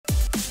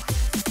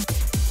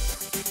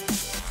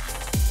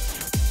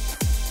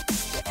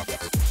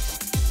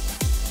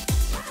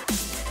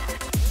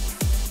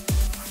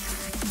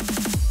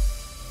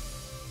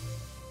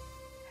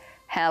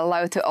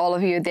hello to all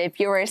of you, the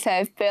viewers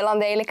of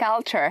Poland Daily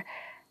Culture.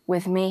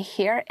 With me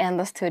here in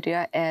the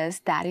studio is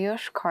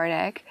Dariusz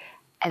Kordek,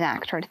 an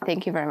actor.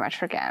 Thank you very much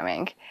for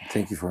coming.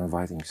 Thank you for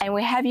inviting me. And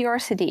we have your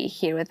CD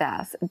here with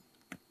us.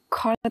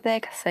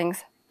 Kordek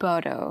sings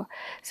Bodo.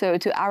 So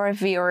to our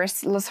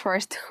viewers, let's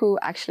first, who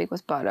actually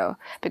was Bodo?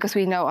 Because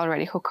we know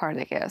already who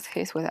Kordek is.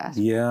 He's with us.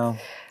 Yeah,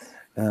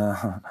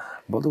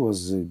 Bodo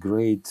was a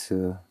great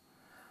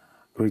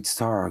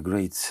star, a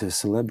great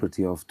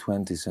celebrity of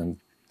 20s and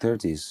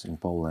 30s in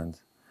Poland.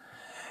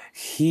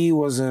 He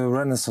was a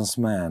Renaissance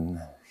man.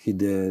 He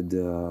did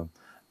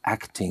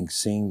acting,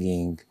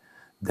 singing,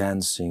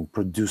 dancing,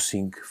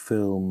 producing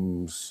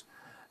films,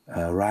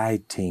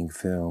 writing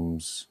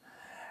films.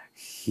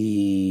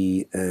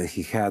 He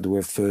had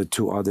with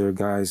two other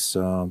guys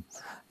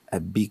a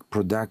big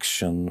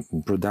production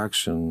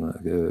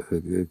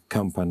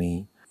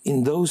company.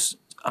 In those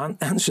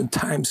ancient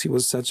times, he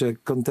was such a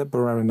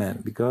contemporary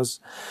man because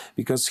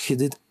he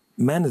did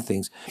many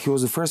things. He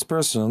was the first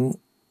person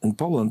in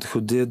Poland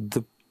who did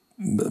the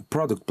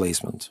product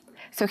placement.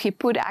 So he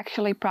put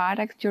actually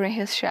product during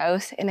his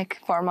shows in a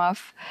form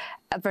of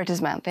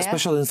advertisement, yes?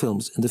 Especially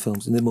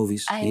in the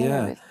movies.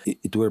 Yeah,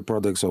 it were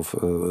products of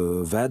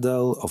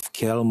Wedel, of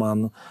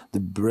Kellman,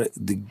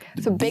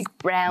 so big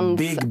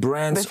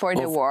brands before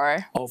the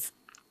war of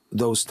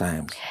those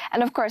times.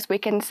 And of course, we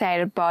can say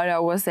that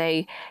Bodo was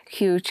a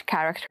huge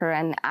character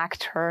and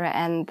actor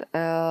and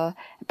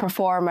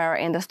performer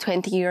in those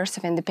 20 years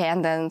of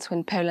independence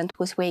when Poland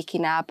was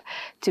waking up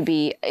to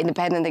be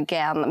independent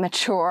again,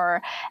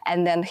 mature.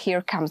 And then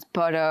here comes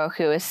Bodo,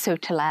 who is so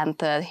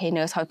talented. He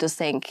knows how to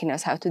sing, he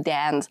knows how to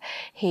dance.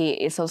 He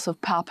is also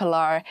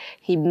popular.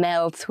 He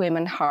melts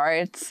women's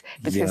hearts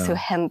because he's so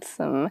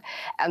handsome.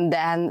 And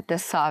then the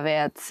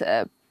Soviets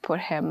put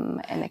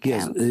him in a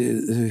camp.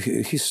 Yes,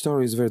 his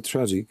story is very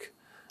tragic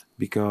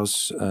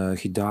because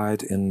he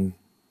died in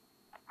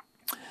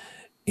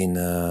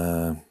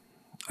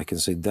I can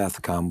say death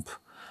camp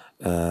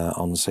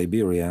on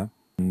Siberia.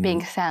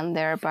 Being sent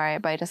there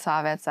by the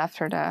Soviets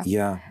after the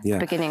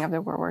beginning of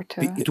the World War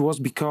II. It was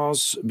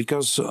because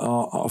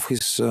of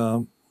his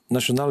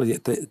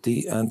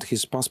nationality and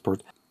his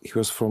passport. He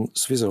was from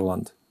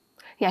Switzerland.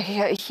 Yeah,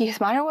 his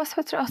mother was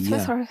Swiss,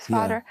 his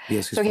father.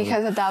 Yes, his so father. He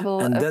has a double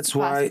passport. And that's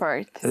why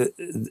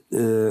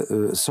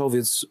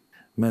Soviets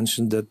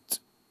mentioned that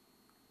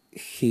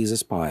he's a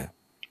spy.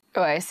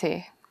 Oh, I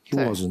see. He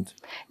wasn't.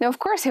 No, of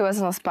course he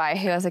wasn't a spy.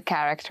 He was a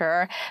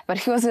character, but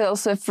he was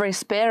also a free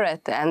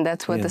spirit, and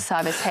that's what the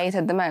Soviets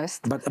hated the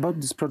most. But about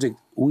this project,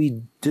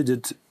 we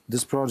did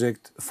this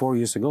project 4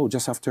 years ago,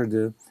 just after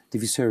the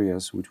TV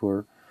series, which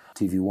were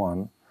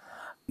TV1.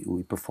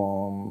 We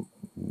performed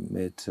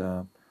it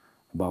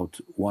about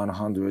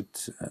 100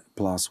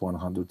 plus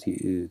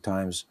 100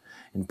 times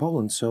in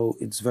Poland, so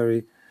it's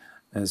very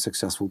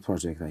successful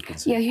project, I can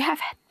say. Yeah, you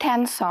have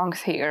 10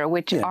 songs here,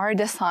 which are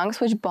the songs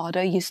which Bodo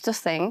used to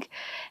sing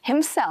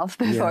himself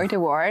before the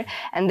war,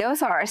 and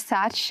those are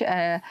such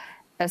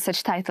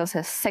titles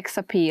as Sex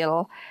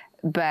Appeal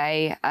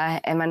by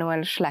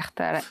Emanuel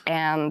Schlechter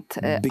and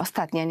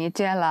Ostatnia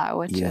Niedziela,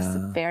 which is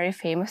a very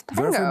famous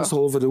tango. Very famous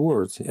all over the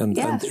world, and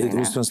it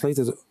was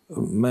translated to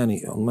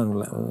many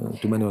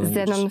languages.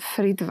 Zenon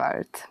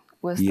Friedwald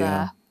was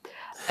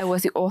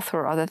the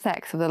author of the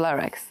text, of the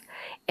lyrics.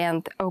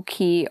 And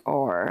Oki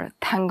or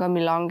Tango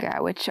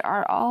Milonga, which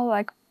are all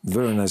like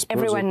very nice.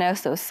 Everyone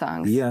knows those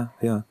songs. Yeah.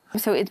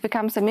 So it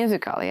becomes a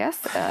musical,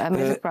 yes, a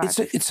music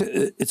project.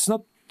 It's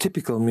not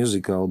typical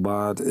musical,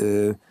 but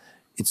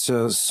it's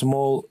a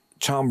small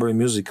chamber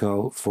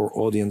musical for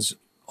audience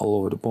all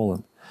over the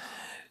Poland.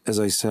 As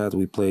I said,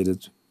 we played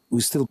it.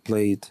 We still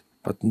play it,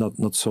 but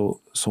not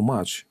so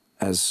much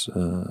as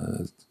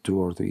 2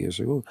 or 3 years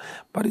ago.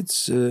 But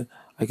it's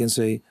I can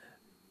say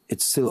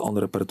it's still on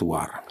the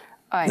repertoire.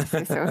 Oh, I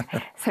see.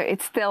 So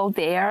it's still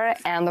there,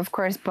 and of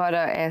course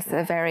Bodo is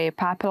very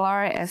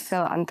popular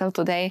still until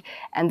today,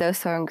 and those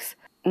songs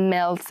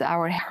melt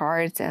our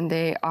hearts, and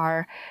they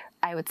are,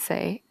 I would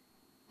say,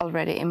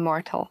 already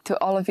immortal. To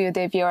all of you,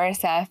 the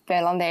viewers of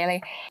Poland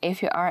Daily,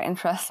 if you are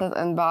interested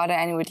in Bodo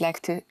and you would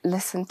like to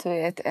listen to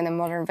it in a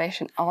modern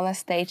version on a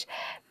stage,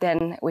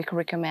 then we can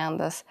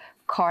recommend this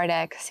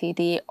Kordek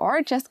CD,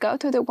 or just go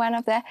to one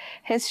of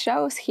his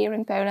shows here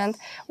in Poland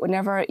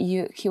whenever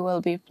he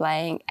will be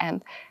playing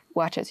and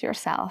watch it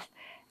yourself.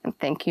 And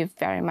thank you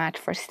very much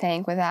for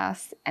staying with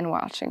us and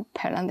watching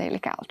Poland Daily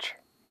Culture.